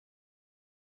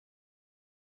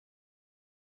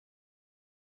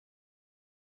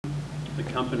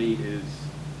The company is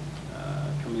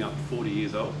coming up 40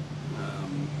 years old.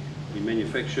 We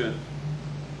manufacture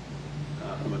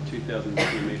from a 2,000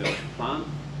 square metre plant,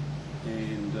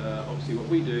 and obviously what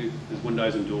we do is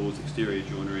windows and doors, exterior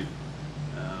joinery,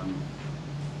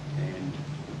 and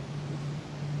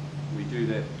we do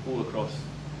that all across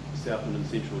Southland and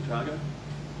Central Otago.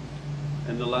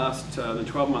 In the last the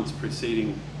 12 months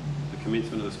preceding the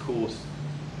commencement of this course,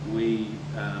 we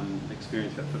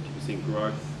experienced about 50%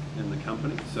 growth in the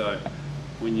company. So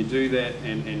when you do that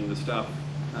and the staff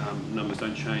numbers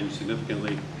don't change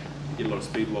significantly, you get a lot of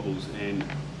speed wobbles, and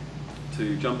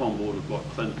to jump on board with what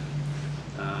Clint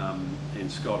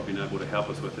and Scott have been able to help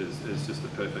us with is just the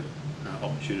perfect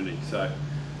opportunity. So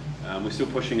we're still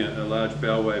pushing a large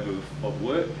bow wave of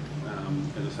work,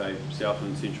 as I say,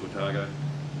 Southland and Central Otago.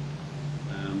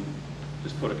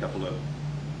 Just put a couple of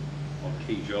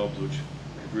key jobs which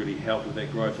have really helped with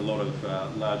that growth. A lot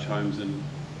of large homes in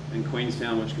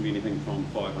Queenstown, which can be anything from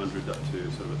 500 up to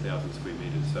sort of 1,000 square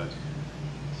metres. So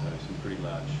some pretty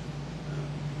large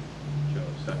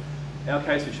jobs. So our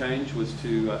case for change was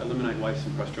to eliminate waste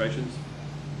and frustrations.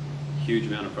 Huge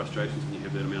amount of frustrations when you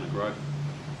have that amount of growth.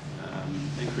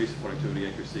 Increase the productivity,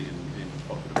 accuracy, and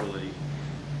profitability.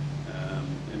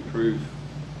 Improve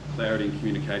clarity and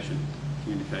communication.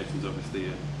 Communication is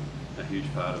obviously a huge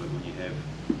part of it when you have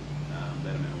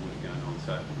that amount of work going on.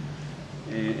 So,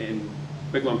 and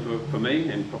big one for me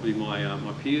and probably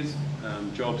my peers,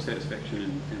 job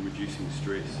satisfaction and reducing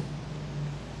stress.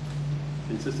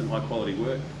 Consistent high quality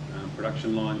work,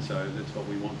 production line, so that's what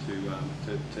we want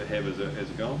to have as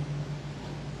a goal.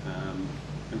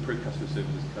 Improve customer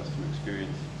services, customer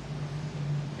experience,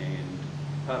 and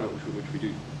part of which we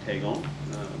do tag on,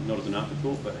 not as an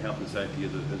afterthought, but health and safety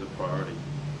as a priority,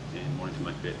 and wanting to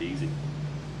make that easy.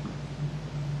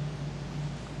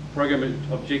 Program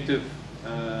objective,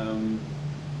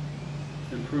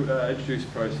 introduce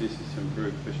processes to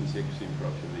improve efficiency, accuracy and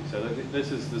productivity. So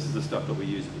this is the stuff that we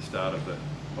use at the start of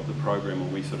the program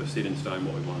when we sort of set in stone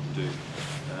what we wanted to do.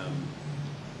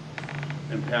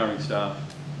 Empowering staff,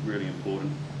 really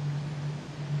important.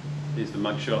 There's the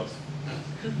mug shots.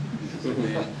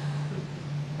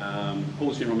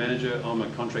 Paul's general manager, I'm a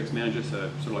contracts manager, so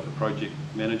sort of like a project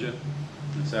manager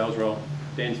in a sales role.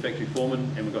 Dan's factory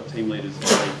foreman, and we've got team leaders,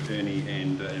 Dave, Ernie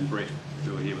and Brett,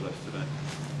 who are here with us today.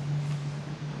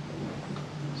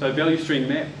 So value stream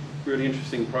map, really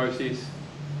interesting process.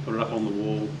 Put it up on the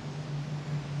wall.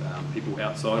 People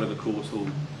outside of the course will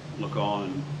look on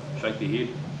and shake their head.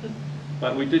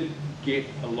 But we did get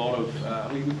a lot of,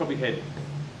 we probably had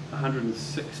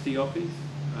 160 offies,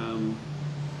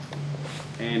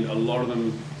 and a lot of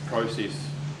them process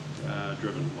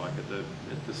driven, like at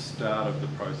the start of the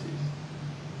process.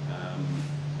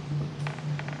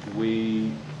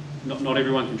 Not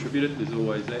everyone contributed, there's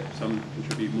always that. Some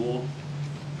contribute more,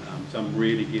 some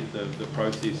really get the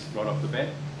process right off the bat,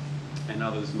 and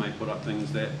others may put up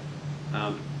things that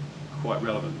aren't quite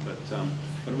relevant. But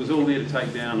it was all there to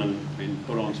take down and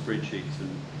put on spreadsheets,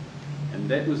 and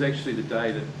that was actually the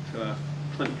day that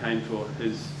Clint came for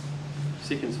his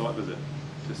second site visit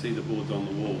to see the boards on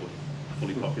the wall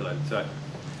fully populated. So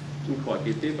didn't quite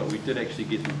get there, but we did actually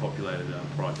get them populated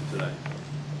prior to today.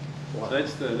 Wow.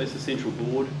 So that's the central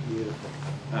board. Beautiful.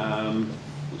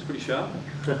 Looks pretty sharp.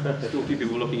 Still a few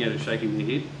people looking at it shaking their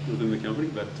head within the company,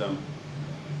 but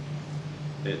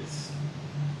it's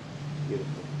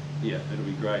beautiful. Yeah, it'll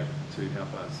be great to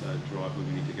help us drive where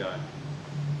we need to go.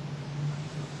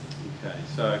 Okay,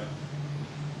 so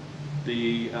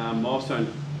the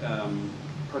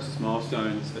process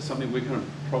milestones is something we're going to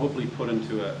probably put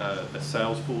into a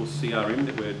Salesforce CRM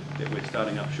that we're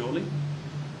starting up shortly,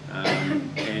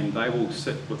 and they will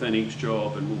sit within each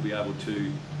job, and we'll be able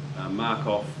to mark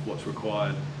off what's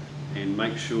required and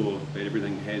make sure that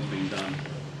everything has been done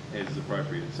as is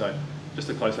appropriate. So just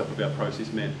a close-up of our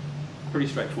process map. Pretty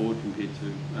straightforward compared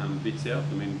to Vet South.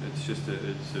 I mean, it's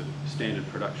a standard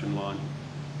production line,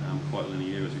 quite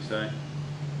linear, as we say.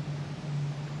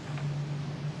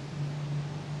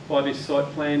 5S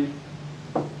site plan,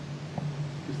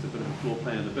 just a bit of a floor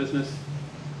plan of the business.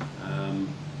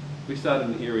 We started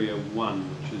in area 1,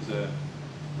 which is a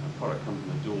product comes in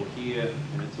the door here,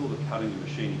 and it's all the cutting and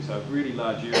machining. So a really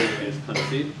large area, as Clint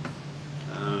said,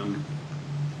 and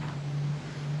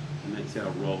that's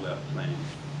our rollout plan.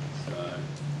 So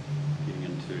getting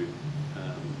into,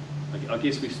 I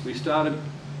guess we started,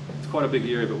 it's quite a big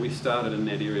area, but we started in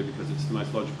that area because it's the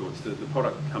most logical. It's the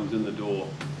product comes in the door,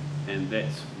 and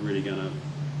that's really going to,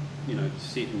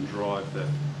 set and drive the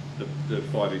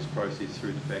 5S process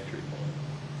through the factory.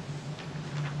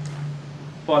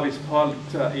 5S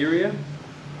pilot area.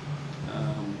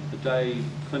 The day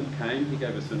Clint came, he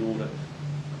gave us an audit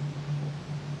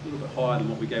a little bit higher than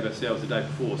what we gave ourselves the day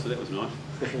before, so that was nice.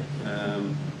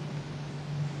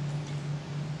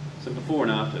 So before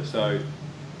and after, so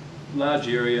large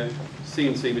area,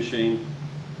 CNC machine,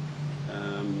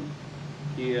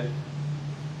 here,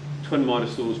 twin miter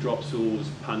saws, drop saws,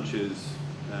 punches,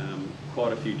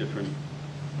 quite a few different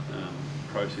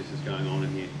processes going on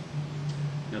in here.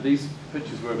 Now these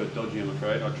pictures were a bit dodgy, I'm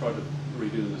afraid. I tried to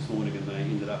redo them this morning and they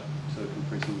ended up sort of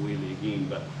compressing weirdly again,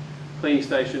 but cleaning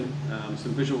station,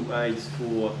 some visual aids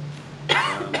for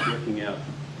working out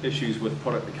issues with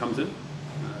product that comes in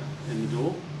the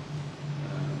door.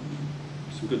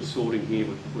 Some good sorting here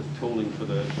with tooling for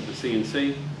the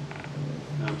CNC.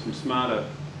 Some smarter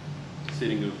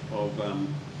setting of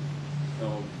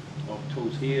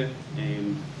tools here,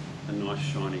 and a nice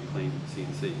shiny clean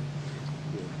CNC.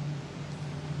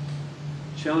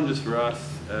 Challenges for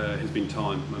us has been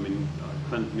time. I mean,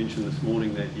 Clint mentioned this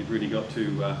morning that you've really got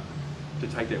to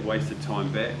take that wasted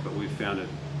time back, but we've found it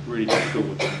really difficult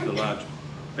with the large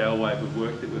bow wave of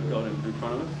work that we've got in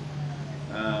front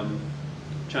of us.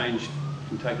 Change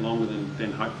can take longer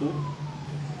than hoped for.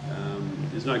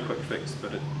 There's no quick fix,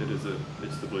 but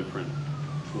it's the blueprint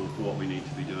for what we need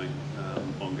to be doing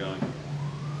ongoing.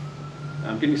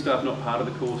 Getting staff not part of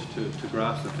the course to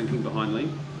grasp the thinking behind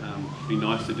Lean. It'd be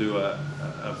nice to do a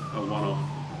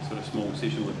one-off sort of small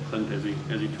session with Clint as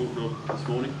he talked about this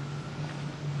morning.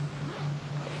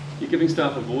 You're giving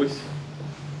staff a voice,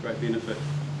 great benefit,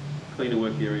 cleaner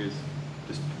work areas,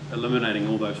 just eliminating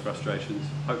all those frustrations,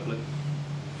 hopefully.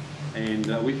 And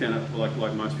we found out,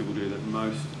 like most people do, that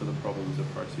most of the problems are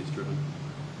process driven.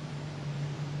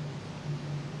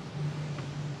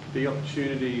 The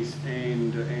opportunities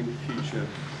and future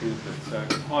benefits.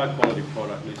 So higher quality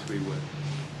product, less rework,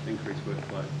 increased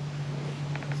workflow,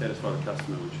 satisfy the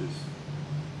customer, which is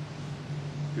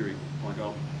very my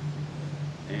goal.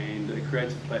 And it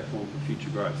creates a platform for future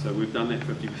growth. So we've done that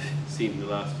 50% in the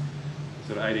last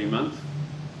sort of 18 months,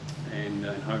 and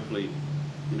hopefully,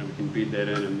 we can bed that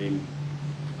in and then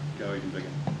go even bigger.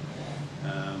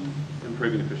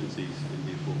 Improving efficiencies and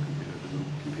therefore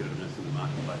competitiveness in the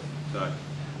marketplace.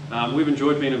 So we've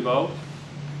enjoyed being involved.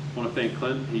 I want to thank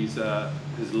Clint.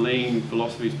 His lean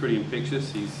philosophy is pretty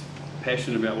infectious. He's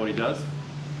passionate about what he does.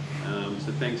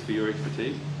 So thanks for your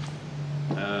expertise.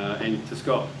 And to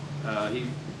Scott, he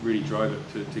really drove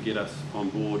it to get us on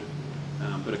board.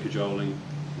 Bit of cajoling,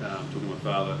 talking to my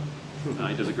father.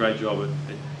 He does a great job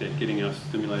at getting us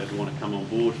stimulated to want to come on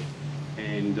board,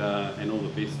 and all the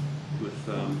best with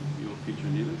your future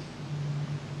endeavours.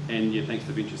 And yeah, thanks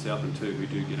to Venture Southland too, who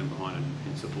do get in behind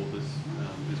and support this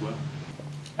as well.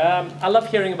 I love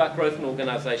hearing about growth in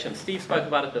organisations. Steve spoke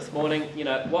about it this morning.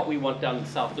 What we want down in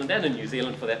Southland and in New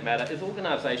Zealand for that matter is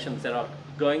organisations that are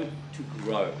going to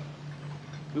grow.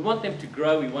 We want them to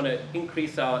grow. We want to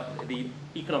increase the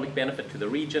economic benefit to the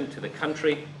region, to the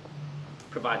country,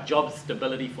 provide job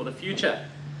stability for the future.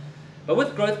 But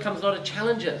with growth comes a lot of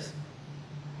challenges.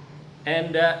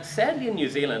 And sadly in New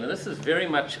Zealand, and this is very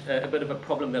much a bit of a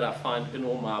problem that I find in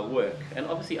all my work, and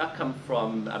obviously I come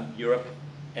from Europe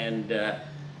and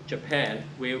Japan,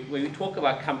 where we talk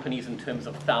about companies in terms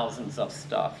of thousands of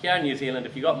staff. Here in New Zealand,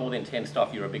 if you've got more than 10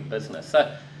 staff, you're a big business.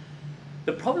 So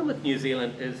the problem with New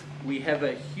Zealand is we have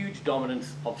a huge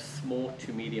dominance of small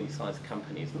to medium-sized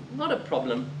companies. Not a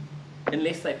problem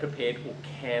unless they're prepared or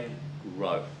can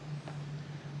grow.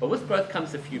 But with growth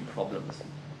comes a few problems.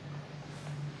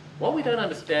 What we don't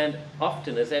understand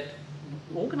often is that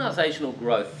organizational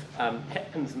growth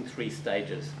happens in 3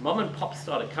 stages. Mom and pop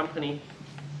start a company.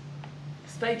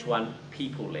 Stage 1,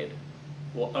 people-led,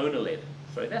 or owner-led.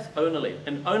 Sorry, that's owner-led.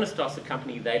 An owner starts a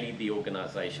company, they lead the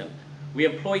organization. We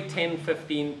employ 10,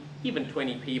 15, even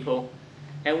 20 people,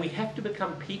 and we have to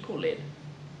become people-led.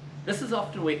 This is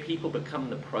often where people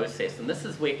become the process, and this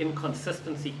is where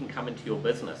inconsistency can come into your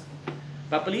business.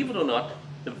 But believe it or not,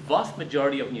 the vast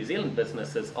majority of New Zealand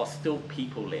businesses are still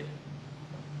people-led.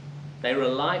 They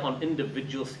rely on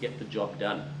individuals to get the job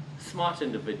done. Smart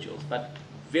individuals, but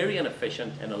very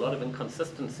inefficient and a lot of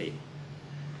inconsistency.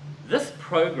 This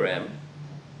program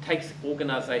takes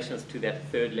organizations to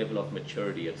that 3rd level of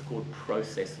maturity. It's called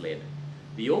process-led.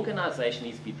 The organization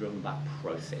needs to be driven by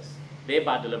process,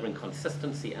 thereby delivering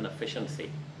consistency and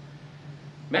efficiency.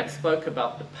 Matt spoke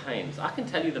about the pains. I can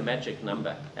tell you the magic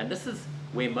number, and this is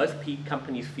where most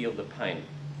companies feel the pain.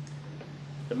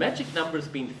 The magic number has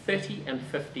been 30 and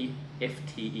 50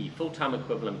 FTE, full-time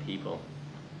equivalent people.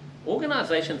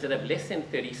 Organizations that have less than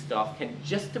 30 staff can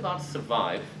just about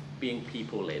survive being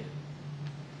people-led.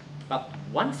 But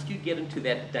once you get into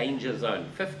that danger zone,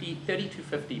 30 to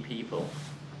 50 people,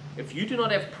 if you do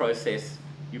not have process,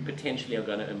 you potentially are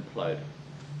going to implode.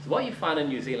 So what you find in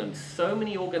New Zealand, so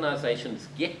many organizations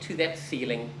get to that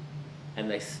ceiling and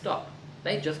they stop.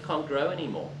 They just can't grow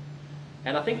anymore.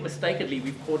 And I think mistakenly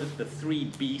we've called it the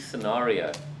 3B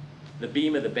scenario. The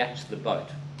beamer, the batch, the boat.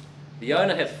 The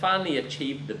owner has finally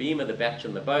achieved the beamer, the batch,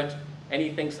 and the boat, and he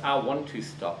thinks, I want to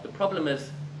stop. The problem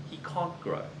is he can't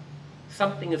grow.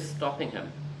 Something is stopping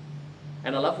him.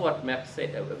 And I love what Matt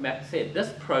said.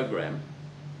 This program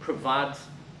provides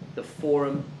the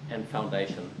forum and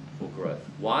foundation for growth.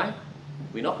 Why?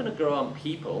 We're not going to grow on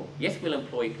people. Yes, we'll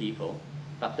employ people,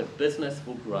 but the business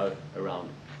will grow around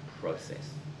process.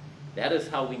 That is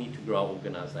how we need to grow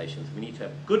organizations. We need to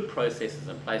have good processes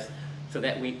in place so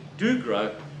that we do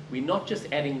grow. We're not just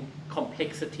adding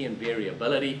complexity and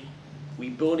variability,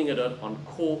 we're building it on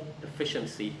core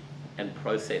efficiency and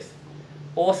process.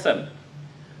 Awesome.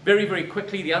 Very, very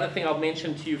quickly, the other thing I'll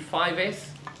mention to you, 5S,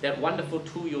 that wonderful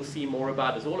tool you'll see more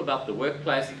about, is all about the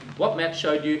workplace. What Matt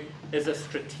showed you is a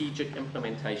strategic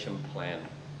implementation plan.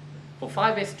 For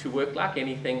 5S to work like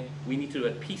anything, we need to do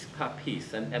it piece by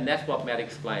piece, and that's what Matt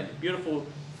explained. Beautiful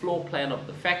floor plan of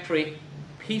the factory,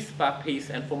 piece by piece,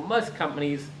 and for most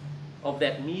companies of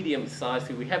that medium size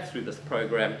who we have through this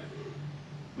program,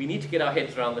 we need to get our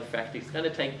heads around the fact it's going to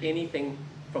take anything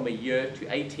from a year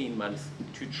to 18 months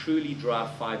to truly drive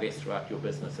 5S throughout your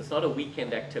business. It's not a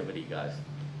weekend activity, guys.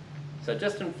 So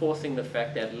just enforcing the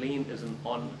fact that lean is an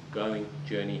ongoing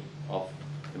journey of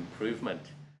improvement.